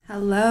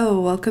Hello,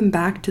 welcome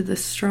back to the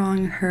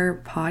Strong Her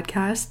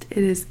podcast.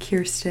 It is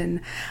Kirsten.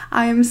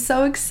 I am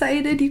so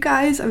excited, you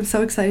guys. I'm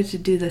so excited to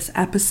do this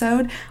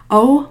episode.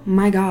 Oh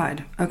my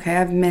God. Okay,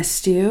 I've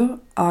missed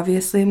you.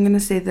 Obviously, I'm going to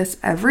say this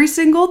every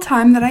single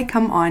time that I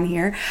come on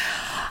here.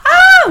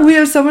 We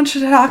have so much to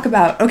talk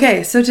about.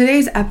 Okay, so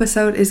today's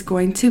episode is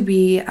going to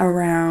be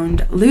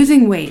around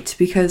losing weight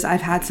because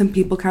I've had some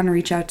people kind of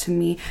reach out to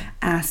me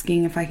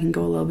asking if I can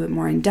go a little bit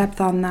more in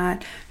depth on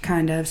that,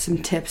 kind of some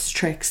tips,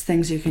 tricks,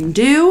 things you can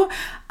do.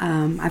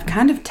 I've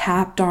kind of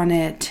tapped on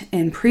it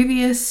in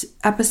previous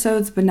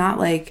episodes, but not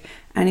like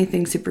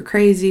anything super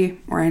crazy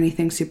or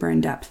anything super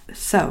in depth.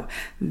 So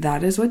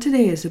that is what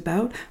today is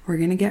about. We're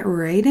going to get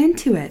right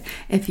into it.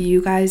 If you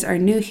guys are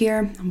new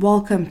here,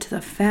 welcome to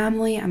the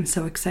family. I'm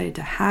so excited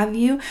to have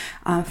you.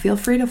 Feel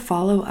free to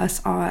follow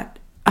us on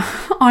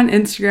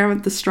Instagram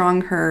at the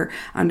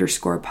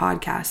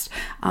 @strongher_podcast.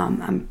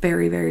 I'm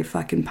very, very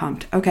fucking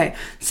pumped. Okay,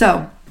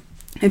 so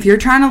if you're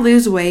trying to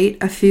lose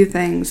weight, a few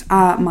things.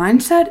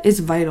 Mindset is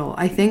vital.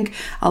 I think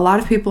a lot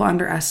of people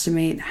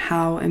underestimate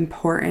how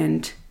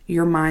important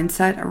your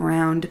mindset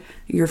around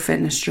your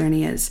fitness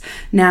journey is.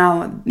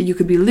 Now, you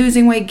could be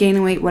losing weight,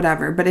 gaining weight,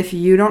 whatever, but if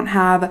you don't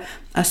have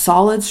a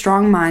solid,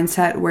 strong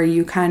mindset where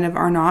you kind of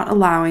are not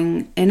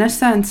allowing, in a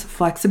sense,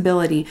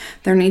 flexibility,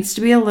 there needs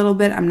to be a little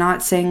bit. I'm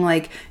not saying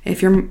like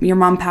if your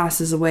mom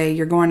passes away,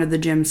 you're going to the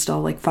gym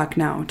still, like fuck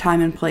no. Time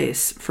and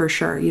place for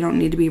sure. You don't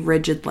need to be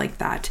rigid like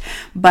that.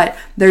 But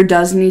there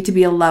does need to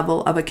be a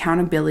level of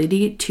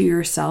accountability to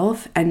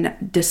yourself and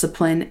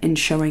discipline in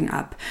showing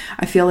up.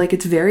 I feel like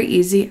it's very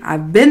easy.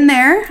 I've been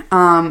there.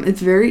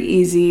 It's very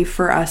easy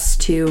for us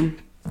to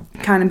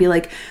kind of be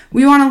like,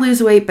 we want to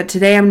lose weight, but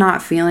today I'm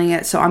not feeling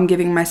it, so I'm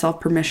giving myself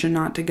permission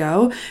not to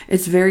go.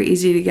 It's very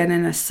easy to get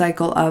in a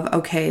cycle of,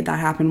 okay, that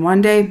happened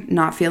one day,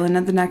 not feeling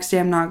it the next day,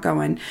 I'm not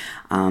going.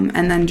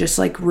 And then just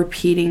like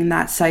repeating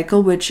that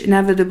cycle, which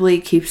inevitably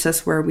keeps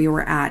us where we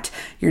were at.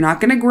 You're not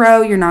going to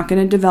grow, you're not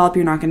going to develop,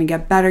 you're not going to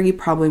get better, you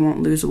probably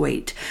won't lose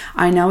weight.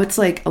 I know it's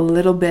like a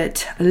little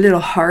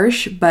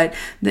harsh, but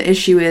the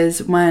issue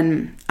is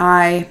when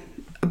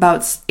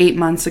about 8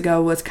 months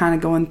ago was kind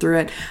of going through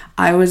it,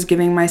 I was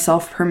giving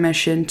myself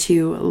permission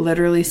to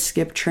literally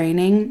skip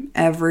training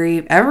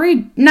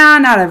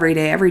not every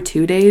day, every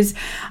 2 days.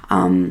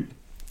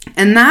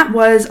 And that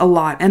was a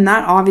lot. And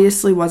that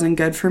obviously wasn't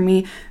good for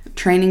me.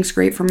 Training's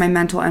great for my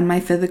mental and my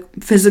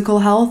physical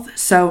health.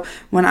 So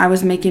when I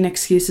was making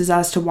excuses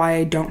as to why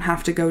I don't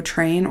have to go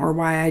train or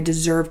why I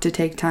deserve to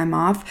take time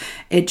off,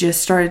 it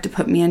just started to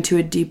put me into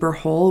a deeper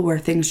hole where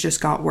things just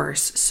got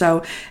worse.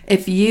 So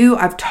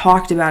I've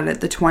talked about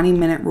it, the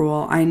 20-minute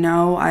rule. I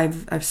know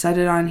I've said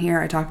it on here.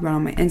 I talked about it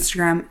on my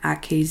Instagram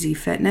at KZ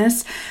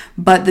Fitness,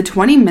 but the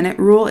 20-minute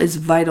rule is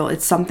vital.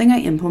 It's something I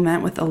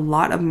implement with a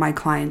lot of my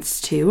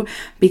clients too,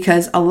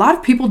 because a lot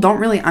of people don't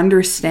really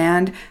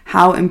understand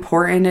how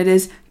important it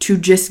is to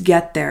just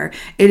get there.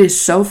 It is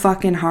so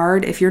fucking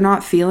hard if you're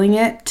not feeling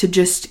it to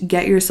just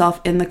get yourself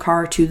in the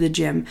car to the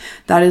gym.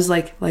 That is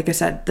like I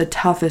said, the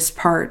toughest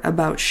part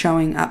about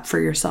showing up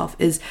for yourself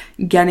is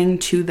getting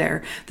to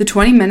there. The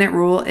 20-minute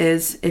rule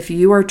is if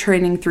you are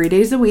training 3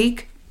 days a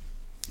week,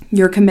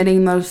 you're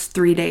committing those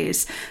 3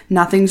 days.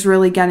 Nothing's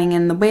really getting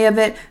in the way of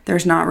it.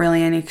 There's not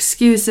really any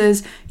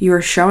excuses.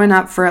 You're showing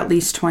up for at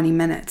least 20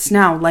 minutes.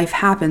 Now, life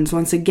happens.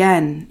 Once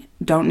again,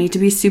 don't need to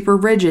be super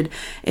rigid.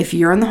 If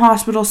you're in the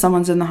hospital,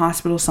 someone's in the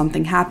hospital,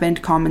 something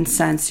happened, common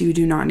sense, you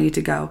do not need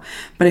to go.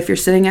 But if you're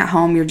sitting at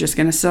home, you're just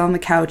going to sit on the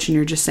couch and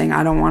you're just saying,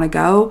 I don't want to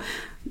go,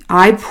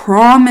 I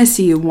promise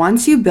you,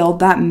 once you build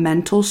that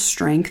mental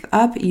strength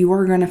up, you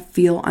are going to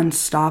feel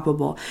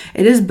unstoppable.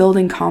 It is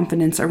building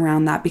confidence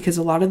around that because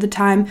a lot of the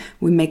time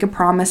we make a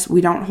promise,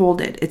 we don't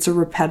hold it. It's a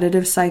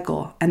repetitive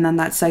cycle. And then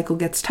that cycle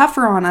gets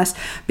tougher on us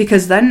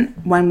because then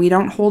when we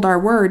don't hold our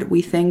word,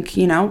 we think,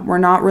 we're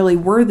not really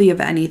worthy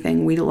of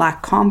anything. We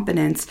lack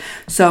confidence.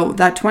 So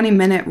that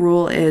 20-minute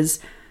rule is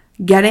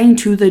getting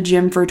to the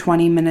gym for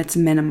 20 minutes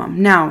minimum.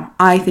 Now,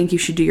 I think you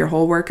should do your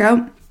whole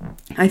workout.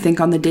 I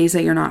think on the days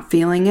that you're not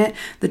feeling it,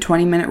 the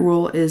 20-minute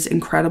rule is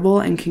incredible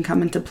and can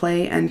come into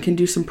play and can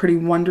do some pretty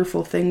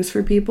wonderful things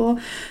for people.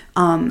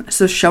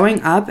 So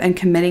showing up and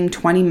committing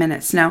 20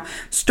 minutes. Now,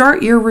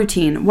 start your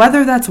routine,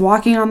 whether that's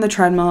walking on the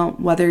treadmill,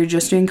 whether you're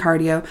just doing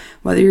cardio,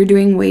 whether you're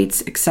doing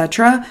weights,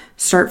 etc.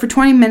 Start for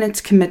 20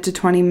 minutes, commit to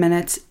 20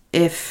 minutes.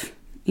 If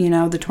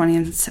the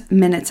 20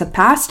 minutes have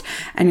passed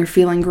and you're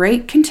feeling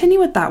great, continue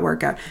with that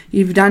workout.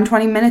 You've done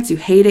 20 minutes, you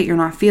hate it, you're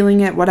not feeling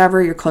it,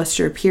 whatever, you're close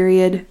to your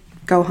period,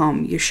 go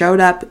home. You showed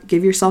up,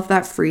 give yourself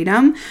that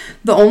freedom.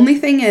 The only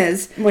thing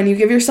is, when you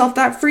give yourself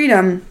that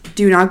freedom,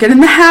 do not get in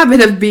the habit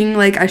of being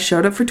like, I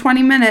showed up for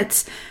 20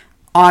 minutes.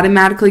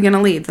 automatically going to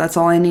leave. That's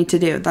all I need to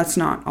do. That's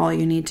not all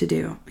you need to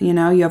do. You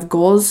know, you have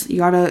goals. You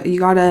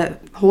gotta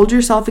hold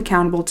yourself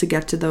accountable to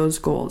get to those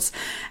goals.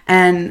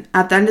 And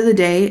at the end of the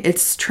day,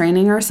 it's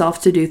training ourselves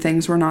to do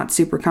things we're not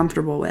super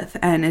comfortable with.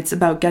 And it's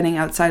about getting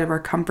outside of our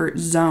comfort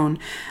zone,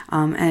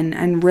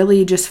 and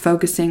really just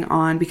focusing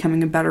on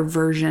becoming a better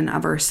version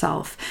of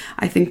ourselves.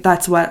 I think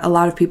that's what a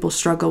lot of people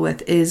struggle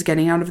with, is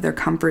getting out of their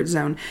comfort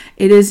zone.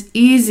 It is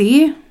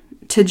easy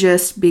to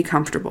just be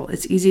comfortable.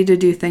 It's easy to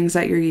do things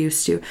that you're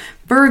used to.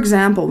 For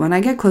example, when I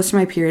get close to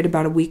my period,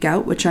 about a week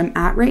out, which I'm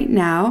at right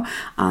now,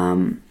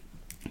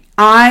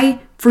 I,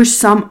 for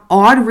some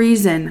odd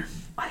reason,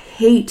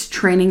 hate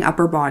training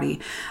upper body.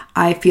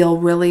 I feel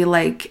really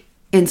like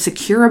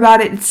insecure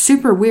about it. It's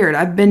super weird.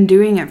 I've been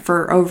doing it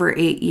for over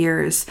 8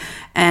 years,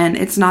 and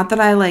it's not that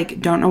I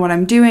like don't know what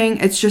I'm doing.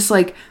 It's just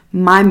like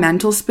my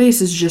mental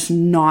space is just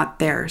not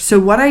there. So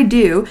what I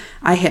do,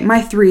 I hit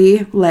my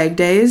 3 leg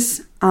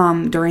days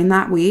during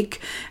that week,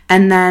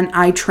 and then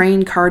I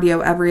train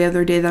cardio every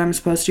other day that I'm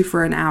supposed to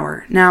for an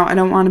hour. Now, I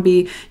don't want to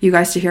be you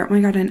guys to hear, oh my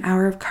god, an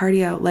hour of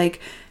cardio.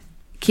 Like,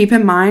 keep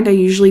in mind, I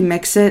usually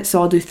mix it. So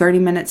I'll do 30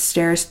 minutes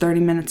stairs, 30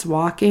 minutes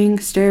walking.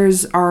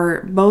 Stairs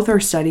are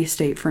steady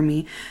state for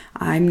me.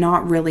 I'm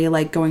not really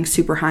like going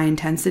super high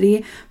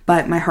intensity,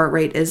 but my heart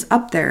rate is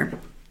up there.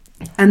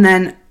 And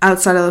then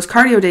outside of those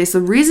cardio days,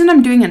 the reason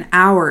I'm doing an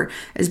hour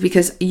is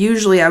because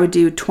usually I would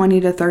do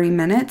 20 to 30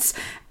 minutes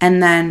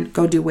and then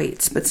go do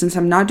weights. But since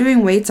I'm not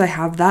doing weights, I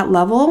have that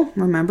level,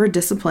 remember,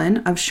 discipline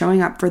of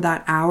showing up for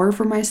that hour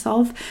for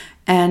myself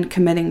and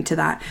committing to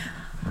that.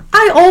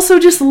 I also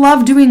just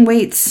love doing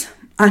weights.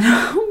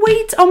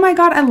 Weights, oh my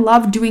god, I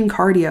love doing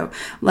cardio.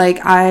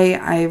 Like,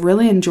 I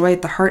really enjoy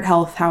it, the heart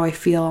health, how I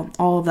feel,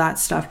 all of that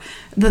stuff.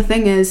 The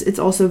thing is, it's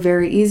also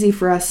very easy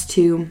for us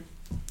to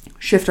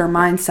shift our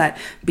mindset,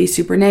 be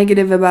super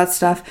negative about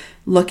stuff,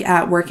 look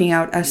at working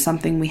out as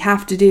something we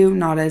have to do,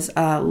 not as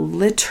a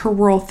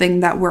literal thing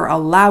that we're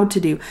allowed to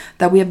do,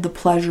 that we have the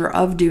pleasure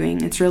of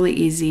doing. It's really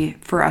easy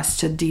for us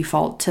to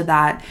default to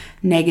that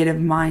negative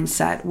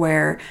mindset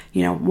where,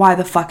 you know, why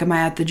the fuck am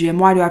I at the gym?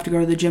 Why do I have to go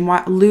to the gym?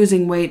 Why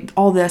losing weight,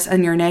 all this,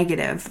 and you're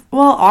negative.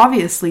 Well,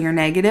 obviously you're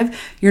negative.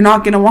 You're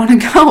not going to want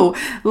to go.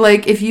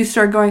 Like, if you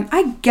start going,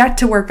 I get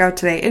to work out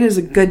today. It is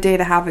a good day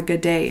to have a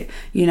good day,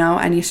 you know,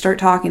 and you start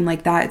talking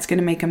like that, it's going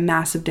to make a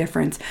massive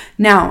difference.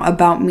 Now,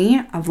 about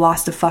me, I've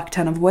lost a fuck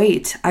ton of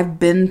weight. I've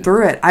been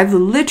through it. I've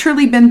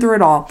literally been through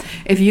it all.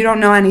 If you don't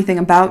know anything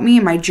about me,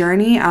 my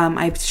journey,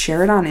 I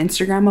share it on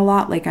Instagram a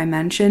lot, like I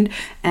mentioned,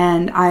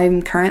 and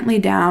I'm currently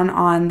down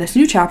on this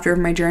new chapter of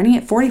my journey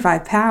at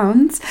 45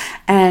 pounds,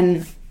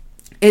 and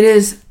it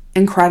is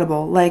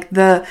incredible. Like,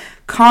 the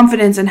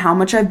confidence and how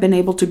much I've been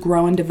able to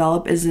grow and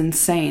develop is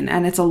insane,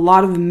 and it's a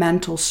lot of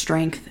mental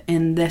strength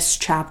in this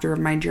chapter of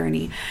my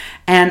journey.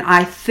 And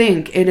I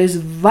think it is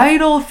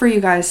vital for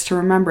you guys to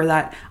remember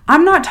that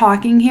I'm not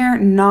talking here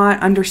not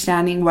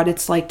understanding what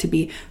it's like to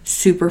be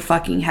super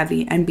fucking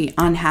heavy and be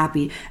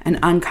unhappy and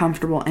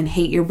uncomfortable and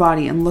hate your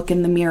body and look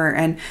in the mirror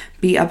and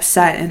be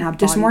upset and have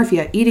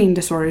dysmorphia, eating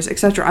disorders,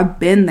 etc. I've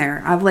been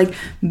there. I've like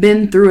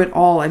been through it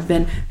all. I've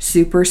been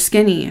super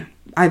skinny.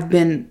 I've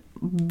been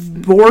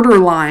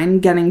borderline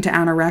getting to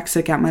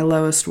anorexic at my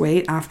lowest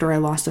weight after I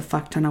lost a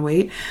fuck ton of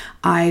weight.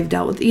 I've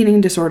dealt with eating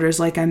disorders,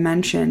 like I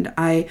mentioned.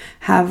 I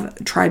have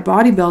tried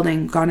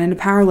bodybuilding, gone into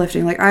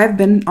powerlifting. Like, I've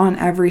been on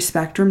every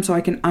spectrum, so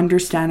I can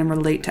understand and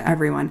relate to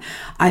everyone.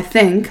 I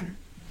think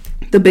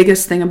the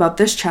biggest thing about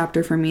this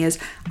chapter for me is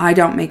I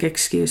don't make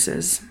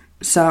excuses.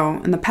 So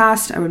in the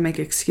past, I would make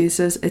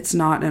excuses. It's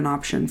not an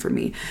option for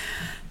me.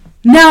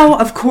 Now,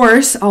 of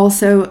course,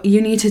 also,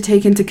 you need to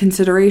take into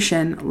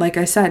consideration, like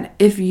I said,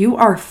 if you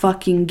are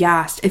fucking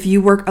gassed, if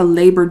you work a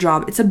labor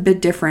job, it's a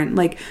bit different.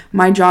 Like,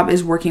 my job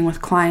is working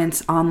with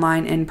clients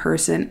online, in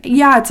person.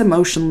 Yeah, it's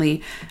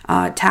emotionally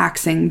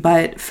taxing,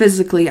 but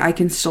physically, I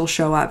can still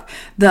show up.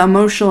 The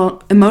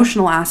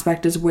emotional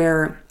aspect is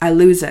where I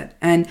lose it,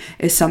 and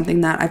is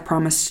something that I've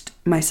promised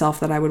myself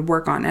that I would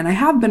work on, and I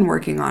have been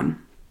working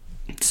on.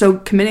 So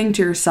committing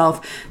to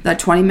yourself, that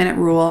 20-minute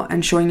rule,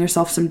 and showing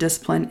yourself some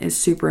discipline is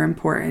super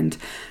important.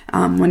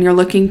 When you're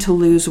looking to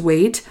lose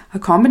weight, a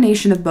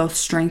combination of both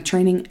strength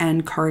training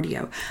and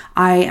cardio.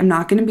 I am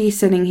not going to be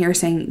sitting here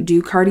saying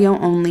do cardio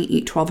only,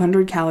 eat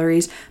 1,200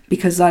 calories,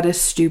 because that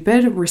is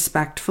stupid.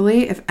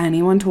 Respectfully, if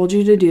anyone told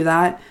you to do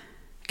that,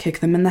 kick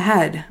them in the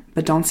head.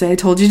 But don't say I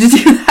told you to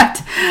do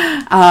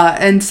that.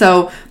 And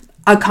so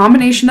a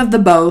combination of the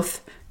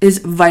both is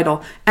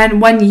vital.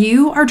 And when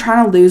you are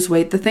trying to lose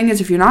weight, the thing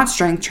is, if you're not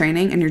strength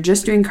training and you're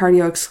just doing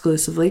cardio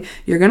exclusively,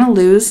 you're going to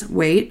lose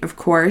weight, of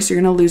course. You're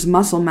going to lose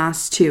muscle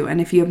mass too. And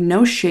if you have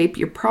no shape,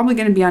 you're probably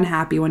going to be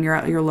unhappy when you're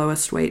at your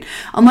lowest weight.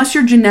 Unless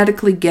you're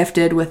genetically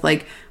gifted with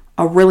like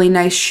a really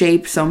nice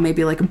shape, so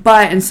maybe like a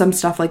butt and some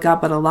stuff like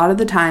that. But a lot of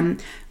the time,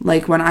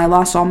 like when I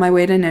lost all my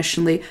weight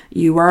initially,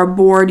 you are a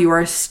board, you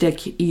are a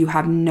stick, you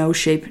have no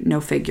shape,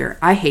 no figure.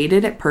 I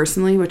hated it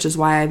personally, which is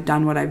why I've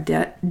done what I've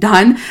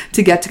done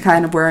to get to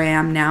kind of where I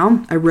am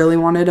now. I really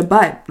wanted a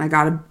butt. I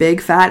got a big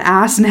fat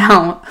ass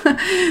now.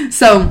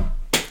 So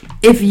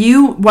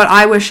what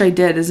I wish I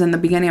did is in the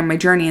beginning of my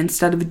journey,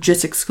 instead of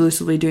just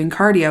exclusively doing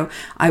cardio,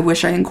 I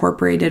wish I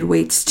incorporated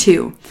weights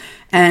too.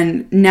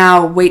 And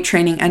now weight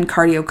training and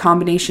cardio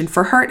combination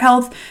for heart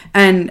health,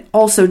 and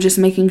also just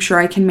making sure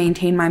I can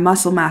maintain my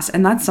muscle mass.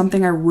 And that's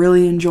something I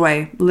really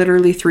enjoy,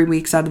 literally 3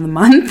 weeks out of the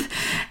month.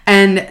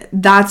 And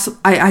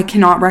I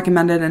cannot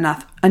recommend it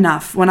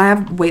enough. When I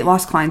have weight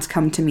loss clients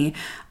come to me,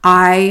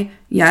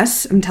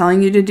 yes, I'm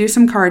telling you to do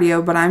some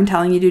cardio, but I'm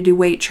telling you to do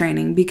weight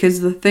training, because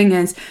the thing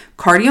is,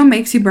 cardio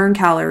makes you burn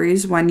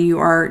calories when you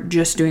are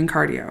just doing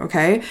cardio,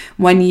 okay?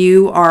 When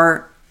you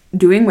are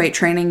doing weight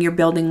training, you're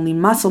building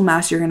lean muscle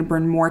mass, you're going to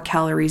burn more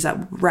calories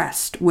at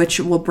rest, which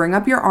will bring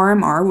up your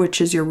RMR, which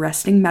is your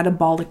resting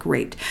metabolic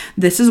rate.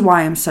 This is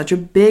why I'm such a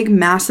big,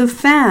 massive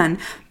fan,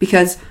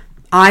 because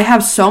I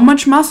have so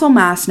much muscle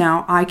mass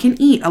now, I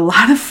can eat a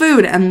lot of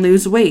food and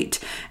lose weight.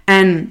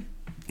 And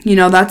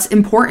that's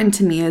important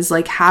to me, is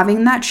like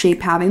having that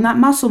shape, having that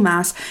muscle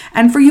mass.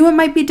 And for you, it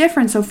might be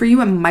different. So for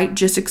you, it might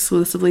just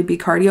exclusively be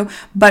cardio.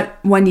 But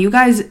when you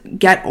guys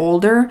get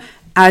older,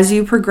 as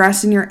you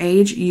progress in your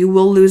age, you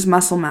will lose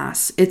muscle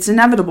mass. It's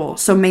inevitable.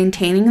 So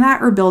maintaining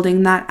that or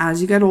building that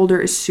as you get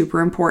older is super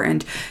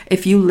important.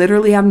 If you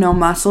literally have no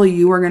muscle,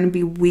 you are going to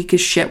be weak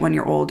as shit when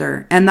you're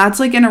older. And that's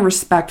like in a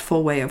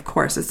respectful way, of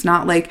course. It's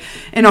not like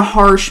in a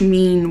harsh,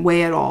 mean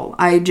way at all.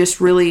 I just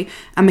really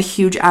am a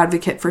huge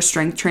advocate for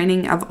strength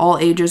training of all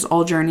ages,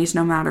 all journeys,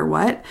 no matter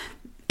what.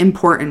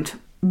 Important.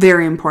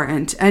 Very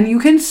important. And you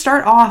can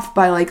start off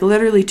by like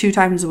literally 2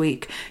 times a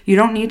week. You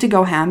don't need to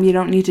go ham. You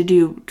don't need to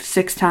do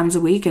 6 times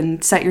a week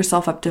and set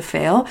yourself up to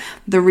fail.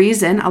 The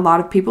reason a lot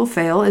of people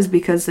fail is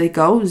because they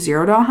go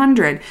 0 to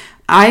 100.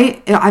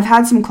 I've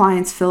had some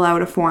clients fill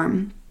out a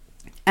form,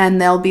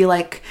 and they'll be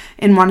like,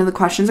 in one of the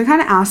questions, I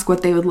kind of ask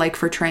what they would like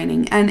for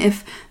training. And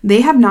if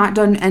they have not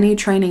done any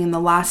training in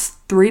the last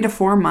 3 to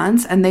 4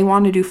 months and they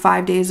want to do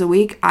 5 days a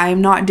week, I'm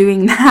not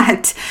doing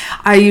that.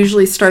 I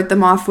usually start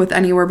them off with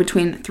anywhere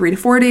between 3 to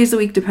 4 days a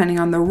week, depending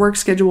on their work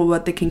schedule,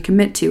 what they can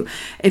commit to.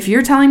 If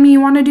you're telling me you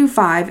want to do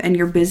 5 and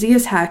you're busy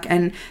as heck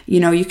and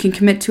you can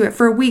commit to it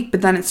for a week, but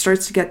then it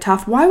starts to get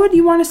tough, why would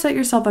you want to set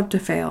yourself up to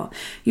fail?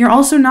 You're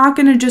also not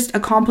going to just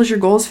accomplish your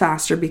goals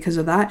faster because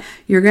of that.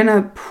 You're going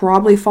to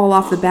probably fall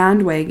off the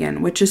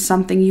bandwagon, which is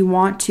something you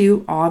want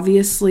to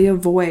obviously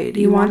avoid.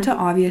 You want to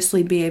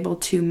obviously be able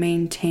to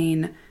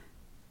maintain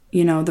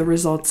the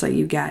results that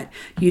you get.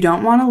 You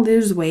don't want to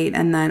lose weight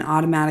and then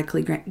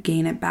automatically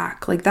gain it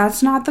back. Like,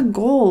 that's not the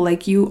goal.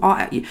 Like,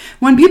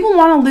 when people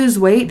want to lose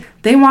weight,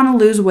 they want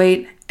to lose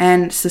weight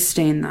and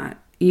sustain that.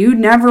 You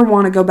never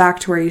want to go back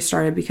to where you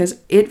started,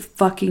 because it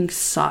fucking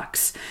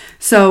sucks.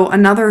 So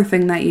another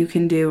thing that you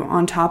can do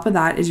on top of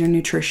that is your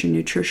nutrition.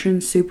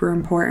 Nutrition's super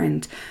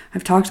important.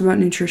 I've talked about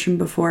nutrition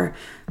before.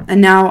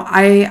 And now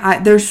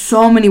there's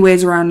so many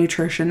ways around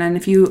nutrition. And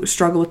if you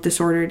struggle with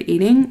disordered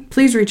eating,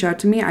 please reach out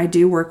to me. I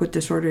do work with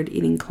disordered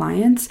eating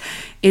clients.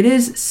 It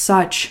is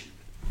such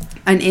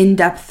an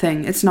in-depth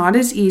thing. It's not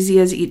as easy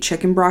as eat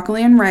chicken,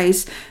 broccoli, and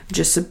rice,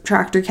 just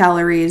subtract your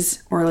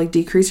calories or like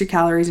decrease your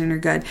calories and you're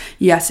good.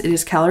 Yes, it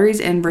is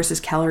calories in versus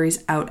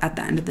calories out at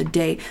the end of the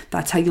day.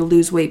 That's how you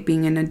lose weight,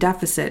 being in a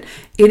deficit.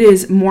 It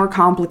is more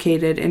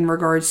complicated in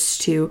regards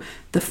to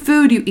the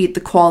food you eat,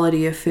 the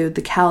quality of food,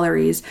 the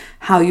calories,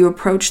 how you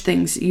approach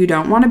things. You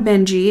don't want to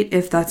binge eat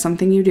if that's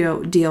something you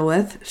deal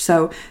with.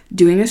 So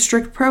doing a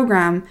strict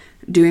program,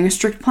 doing a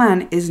strict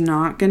plan is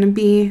not going to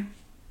be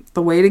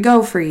the way to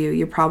go for you.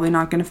 You're probably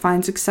not going to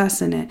find success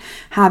in it.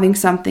 Having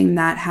something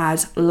that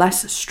has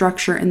less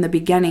structure in the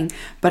beginning,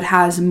 but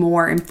has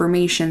more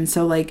information.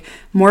 So like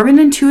more of an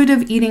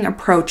intuitive eating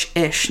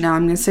approach-ish. Now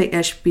I'm going to say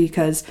ish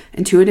because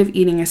intuitive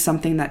eating is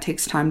something that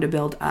takes time to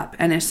build up,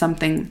 and is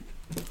something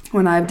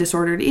when I have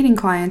disordered eating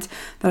clients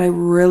that I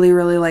really,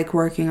 really like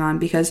working on,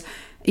 because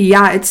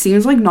it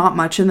seems like not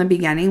much in the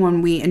beginning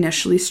when we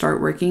initially start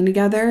working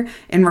together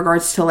in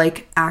regards to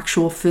like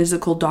actual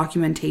physical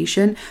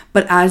documentation.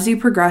 But as you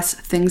progress,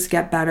 things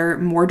get better,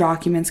 more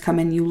documents come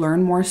in, you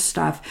learn more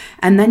stuff,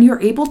 and then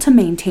you're able to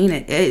maintain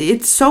it.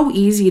 It's so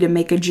easy to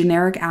make a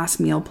generic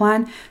ass meal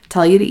plan,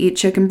 tell you to eat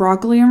chicken,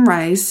 broccoli, and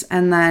rice,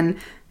 and then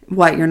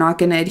what, you're not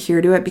going to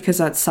adhere to it because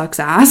that sucks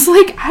ass?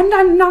 Like,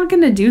 I'm not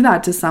going to do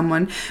that to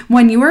someone.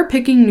 When you are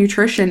picking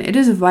nutrition, it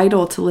is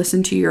vital to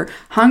listen to your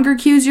hunger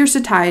cues, your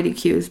satiety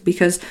cues,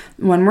 because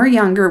when we're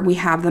younger, we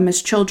have them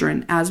as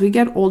children. As we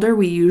get older,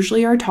 we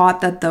usually are taught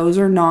that those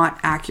are not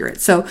accurate.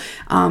 So,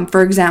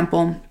 for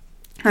example,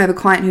 I have a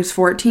client who's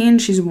 14.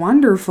 She's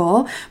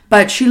wonderful,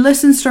 but she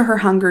listens to her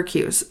hunger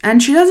cues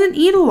and she doesn't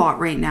eat a lot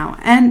right now.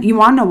 And you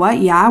want to know what?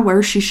 Yeah,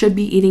 where she should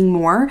be eating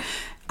more.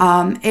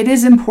 It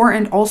is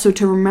important also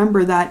to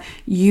remember that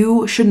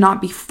you should not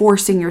be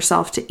forcing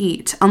yourself to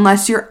eat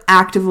unless you're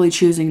actively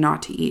choosing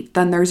not to eat.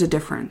 Then there's a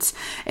difference.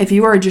 If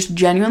you are just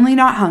genuinely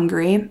not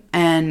hungry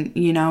and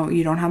you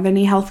don't have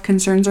any health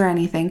concerns or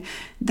anything,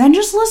 then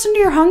just listen to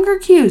your hunger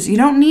cues. You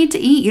don't need to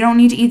eat. You don't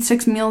need to eat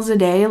 6 meals a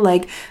day.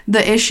 Like,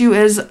 the issue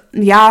is,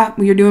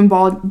 you're doing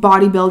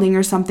bodybuilding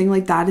or something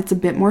like that. It's a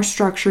bit more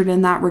structured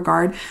in that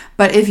regard.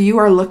 But if you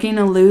are looking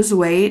to lose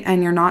weight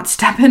and you're not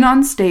stepping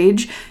on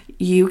stage,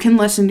 you can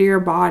listen to your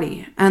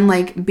body, and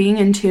like being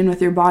in tune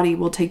with your body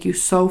will take you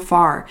so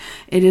far.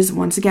 It is,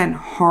 once again,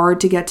 hard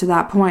to get to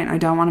that point. I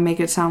don't want to make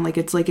it sound like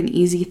it's like an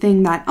easy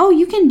thing that, oh,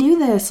 you can do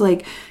this.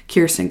 Like,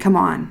 Kirsten, come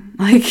on.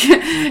 Like,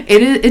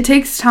 it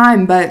takes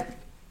time, but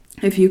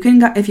if you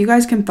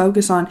guys can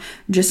focus on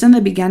just in the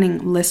beginning,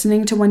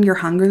 listening to when you're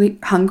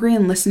hungry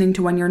and listening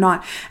to when you're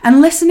not,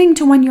 and listening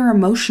to when you're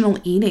emotional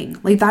eating.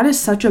 Like, that is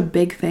such a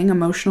big thing,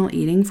 emotional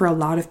eating, for a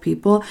lot of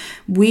people.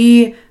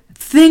 We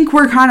think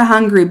we're kind of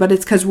hungry, but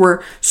it's because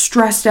we're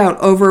stressed out,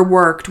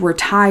 overworked, we're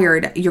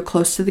tired, you're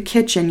close to the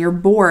kitchen, you're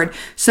bored.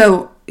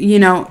 So,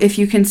 if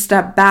you can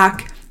step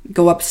back,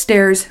 go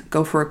upstairs,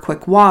 go for a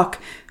quick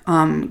walk,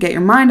 get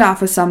your mind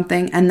off of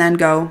something, and then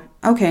go,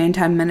 okay, in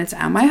 10 minutes,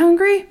 am I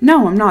hungry?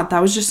 No, I'm not.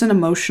 That was just an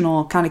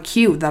emotional kind of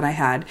cue that I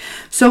had.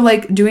 So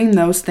like doing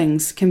those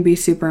things can be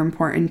super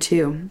important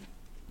too.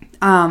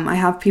 I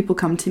have people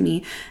come to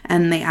me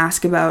and they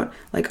ask about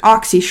like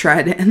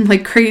OxyShred and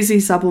like crazy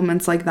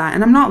supplements like that.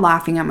 And I'm not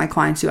laughing at my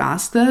clients who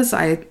ask this.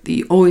 I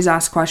always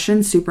ask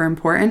questions, super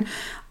important.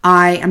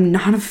 I am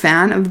not a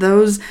fan of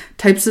those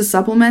types of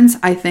supplements.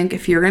 I think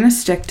if you're going to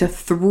stick to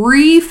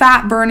 3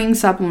 fat burning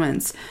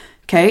supplements,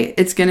 okay,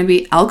 it's going to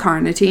be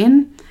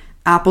L-carnitine,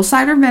 apple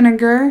cider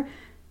vinegar,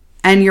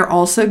 and you're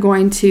also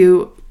going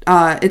to,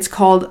 it's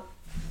called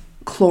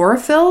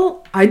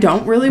chlorophyll. I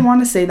don't really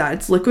want to say that.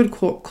 It's liquid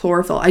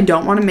chlorophyll. I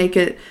don't want to make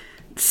it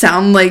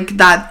sound like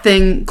that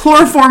thing.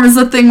 Chloroform is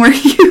the thing where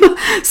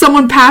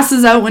someone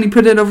passes out when you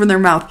put it over their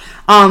mouth.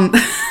 Oh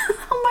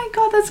my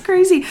God, that's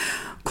crazy.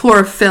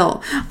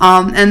 Chlorophyll.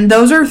 And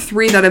those are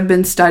 3 that have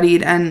been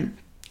studied and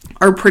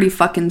are pretty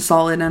fucking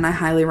solid, and I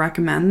highly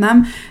recommend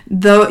them.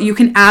 Though you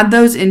can add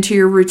those into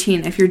your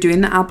routine. If you're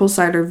doing the apple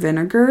cider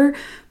vinegar,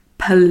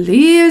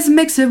 please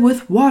mix it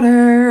with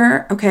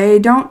water. Okay,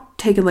 don't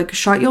take it like a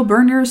shot. You'll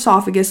burn your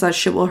esophagus. That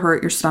shit will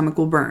hurt. Your stomach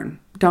will burn.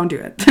 Don't do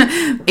it.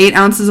 8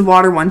 ounces of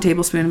water, 1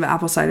 tablespoon of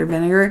apple cider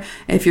vinegar.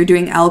 If you're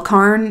doing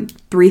L-carn,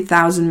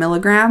 3,000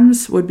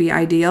 milligrams would be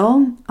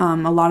ideal. A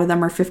lot of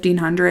them are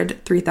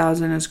 1,500.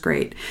 3,000 is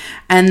great.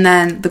 And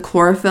then the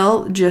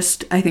chlorophyll,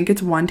 I think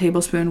it's 1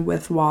 tablespoon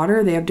with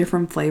water. They have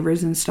different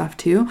flavors and stuff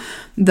too.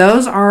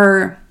 Those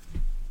are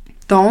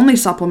the only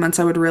supplements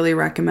I would really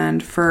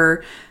recommend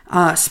for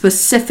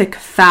specific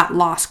fat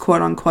loss,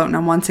 quote unquote.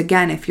 Now, once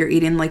again, if you're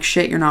eating like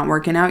shit, you're not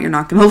working out, you're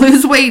not going to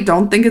lose weight.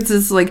 Don't think it's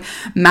this like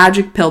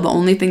magic pill. The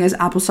only thing is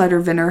apple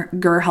cider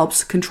vinegar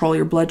helps control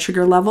your blood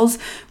sugar levels,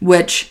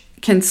 which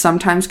can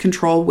sometimes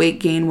control weight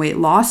gain, weight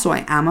loss. So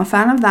I am a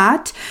fan of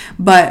that,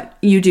 but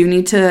you do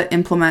need to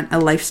implement a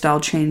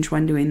lifestyle change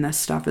when doing this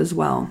stuff as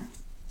well.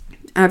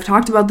 I've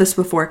talked about this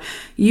before.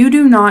 You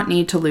do not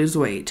need to lose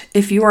weight.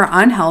 If you are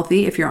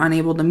unhealthy, if you're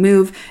unable to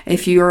move,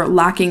 if you're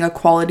lacking a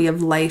quality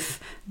of life,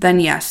 then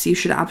yes, you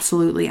should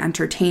absolutely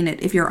entertain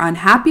it. If you're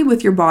unhappy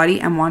with your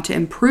body and want to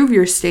improve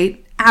your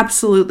state,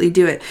 absolutely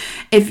do it.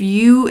 If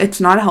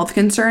it's not a health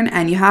concern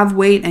and you have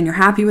weight and you're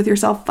happy with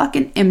yourself,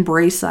 fucking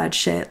embrace that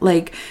shit.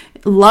 Like,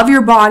 love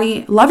your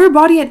body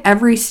at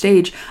every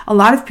stage. A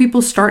lot of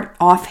people start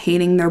off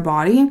hating their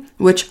body,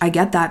 which I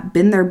get that,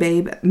 been there,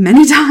 babe,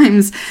 many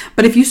times.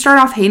 But if you start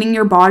off hating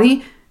your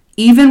body,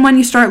 even when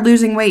you start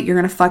losing weight, you're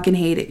going to fucking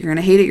hate it. You're going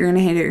to hate it. You're going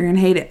to hate it. You're going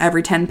to hate it.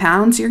 Every 10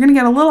 pounds, you're going to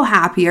get a little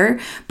happier,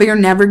 but you're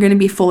never going to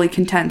be fully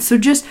content. So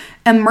just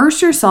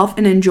immerse yourself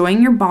in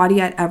enjoying your body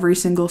at every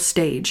single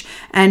stage.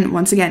 And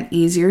once again,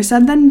 easier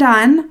said than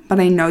done, but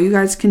I know you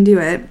guys can do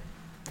it.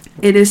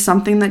 It is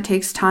something that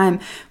takes time,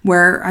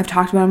 where I've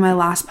talked about in my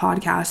last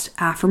podcast,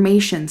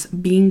 affirmations,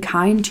 being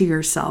kind to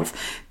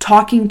yourself,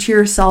 talking to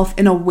yourself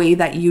in a way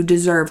that you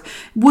deserve.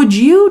 Would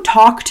you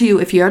talk to,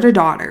 if you had a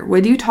daughter,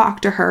 would you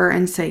talk to her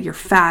and say, you're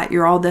fat,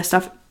 you're all this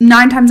stuff?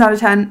 9 times out of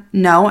 10,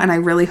 no. And I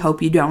really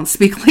hope you don't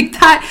speak like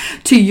that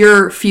to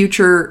your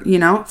future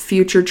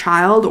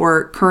child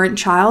or current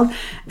child.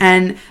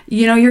 And,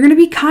 you're going to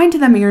be kind to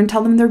them. You're going to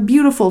tell them they're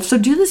beautiful. So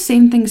do the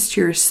same things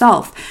to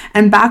yourself.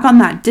 And back on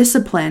that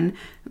discipline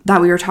that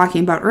we were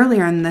talking about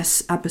earlier in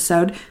this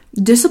episode,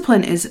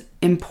 discipline is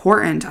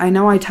important. I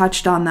know I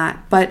touched on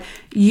that, but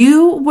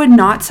you would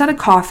not set a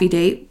coffee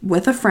date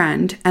with a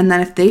friend and then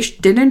if they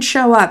didn't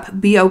show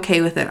up, be okay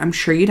with it. I'm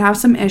sure you'd have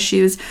some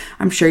issues.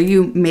 I'm sure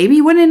you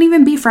maybe wouldn't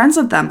even be friends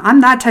with them.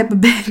 I'm that type of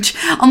bitch.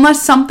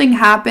 Unless something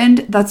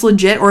happened that's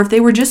legit, or if they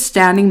were just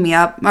standing me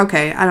up,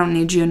 okay, I don't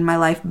need you in my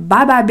life.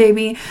 Bye-bye,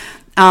 baby.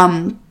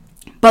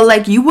 But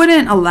like, you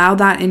wouldn't allow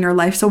that in your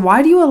life. So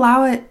why do you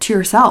allow it to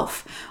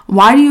yourself?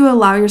 Why do you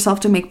allow yourself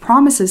to make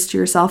promises to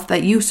yourself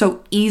that you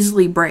so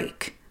easily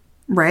break?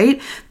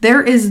 Right?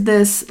 There is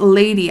this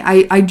lady,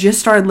 I just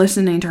started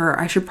listening to her.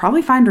 I should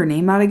probably find her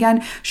name out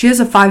again. She has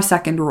a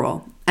 5-second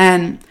rule.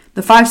 And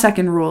the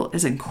 5-second rule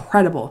is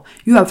incredible.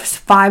 You have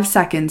 5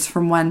 seconds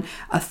from when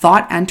a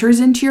thought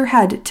enters into your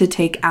head to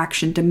take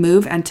action, to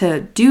move, and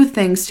to do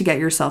things to get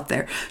yourself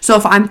there. So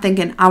if I'm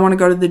thinking, I want to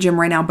go to the gym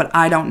right now, but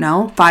I don't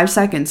know, 5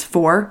 seconds,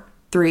 4,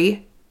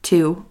 3,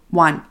 2,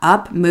 1,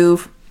 up,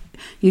 move.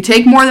 You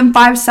take more than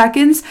 5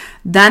 seconds,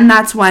 then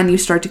that's when you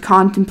start to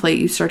contemplate,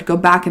 you start to go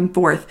back and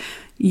forth.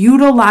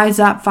 Utilize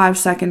that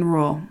 5-second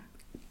rule.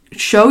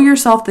 show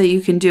yourself that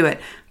you can do it.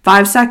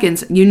 5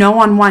 seconds,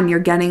 on one, you're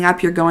getting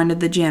up, you're going to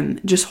the gym.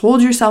 Just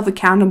hold yourself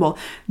accountable.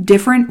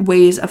 Different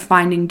ways of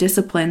finding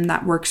discipline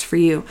that works for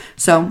you.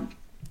 So,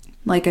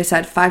 like I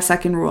said,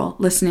 5-second rule,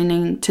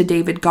 listening to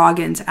David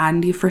Goggins,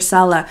 Andy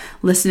Frisella,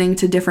 listening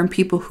to different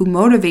people who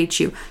motivate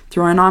you,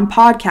 throwing on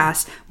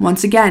podcasts.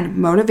 Once again,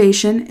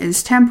 motivation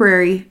is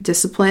temporary.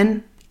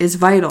 Discipline is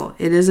vital.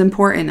 It is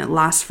important. It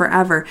lasts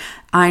forever.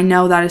 I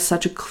know that is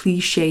such a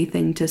cliche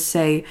thing to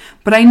say,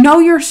 but I know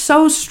you're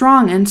so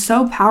strong and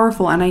so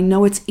powerful, and I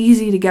know it's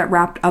easy to get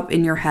wrapped up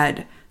in your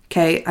head.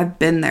 Okay, I've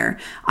been there.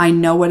 I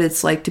know what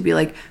it's like to be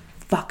like,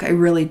 fuck, I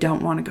really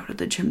don't want to go to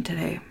the gym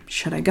today.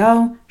 Should I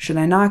go? Should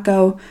I not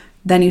go?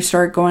 Then you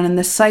start going in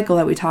this cycle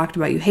that we talked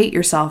about. You hate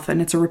yourself and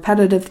it's a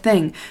repetitive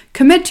thing.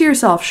 Commit to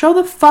yourself. Show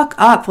the fuck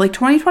up. Like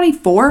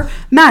 2024,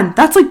 man,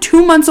 that's like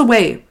 2 months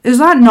away. Is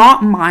that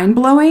not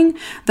mind-blowing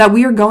that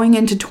we are going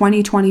into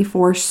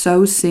 2024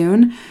 so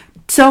soon?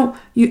 So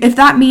if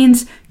that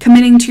means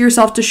committing to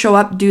yourself to show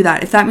up, do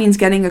that. If that means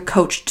getting a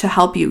coach to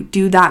help you,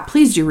 do that.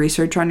 Please do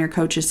research on your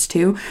coaches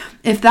too.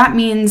 If that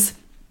means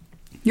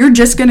you're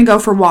just going to go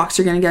for walks,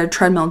 you're going to get a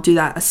treadmill, do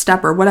that, a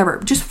stepper,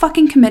 whatever. Just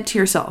fucking commit to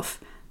yourself.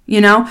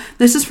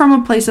 This is from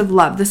a place of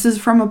love. This is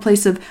from a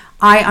place of,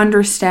 I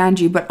understand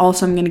you, but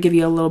also I'm going to give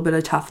you a little bit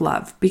of tough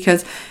love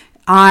because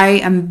I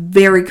am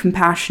very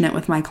compassionate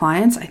with my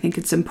clients. I think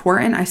it's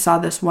important. I saw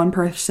this one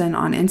person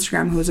on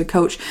Instagram who was a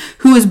coach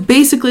who was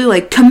basically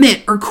like,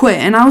 commit or quit.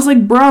 And I was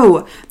like,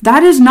 bro,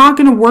 that is not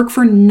going to work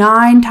for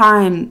 9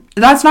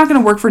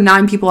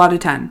 people out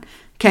of 10.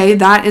 Okay,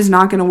 that is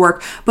not going to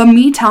work. But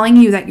me telling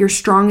you that you're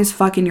strong as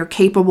fuck and you're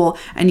capable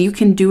and you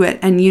can do it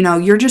and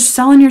you're just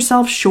selling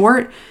yourself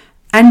short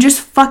and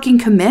just fucking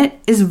commit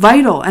is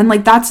vital. And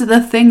like, that's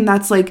the thing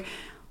that's like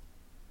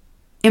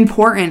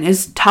important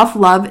is tough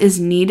love is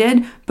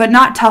needed, but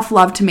not tough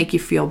love to make you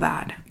feel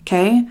bad.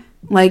 Okay.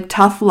 Like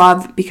tough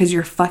love because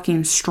you're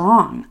fucking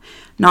strong,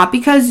 not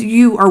because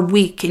you are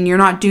weak and you're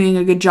not doing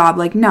a good job.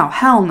 Like, no,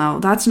 hell no.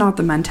 That's not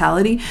the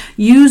mentality.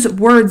 Use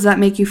words that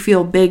make you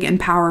feel big and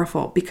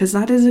powerful because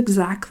that is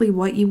exactly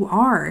what you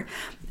are.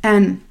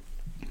 And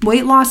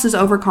weight loss is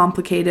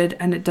overcomplicated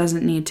and it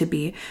doesn't need to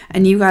be.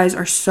 And you guys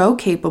are so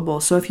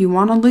capable. So if you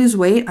want to lose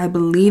weight, I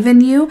believe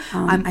in you.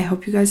 I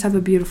hope you guys have a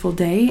beautiful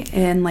day.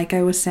 And like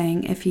I was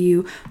saying, if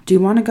you do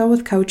want to go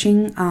with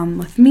coaching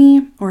with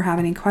me or have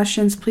any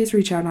questions, please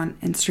reach out on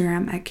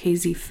Instagram at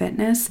KZ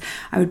Fitness.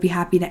 I would be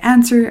happy to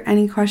answer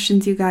any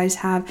questions you guys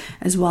have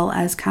as well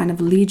as kind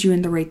of lead you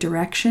in the right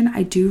direction.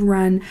 I do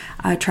run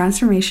a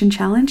transformation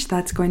challenge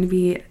that's going to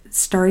be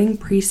starting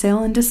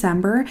pre-sale in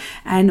December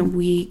and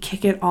we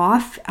kick it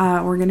off.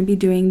 We're going to be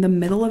doing the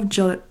middle of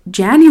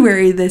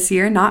January this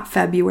year, not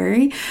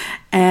February.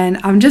 And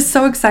I'm just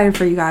so excited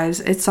for you guys.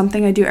 It's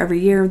something I do every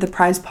year. The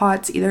prize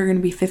pot's either going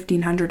to be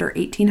 $1,500 or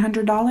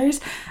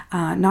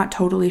 $1,800. Not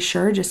totally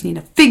sure. Just need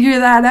to figure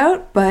that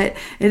out. But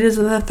it is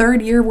the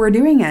 3rd year we're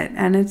doing it.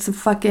 And it's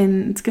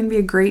going to be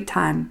a great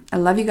time. I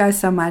love you guys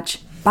so much.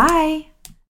 Bye.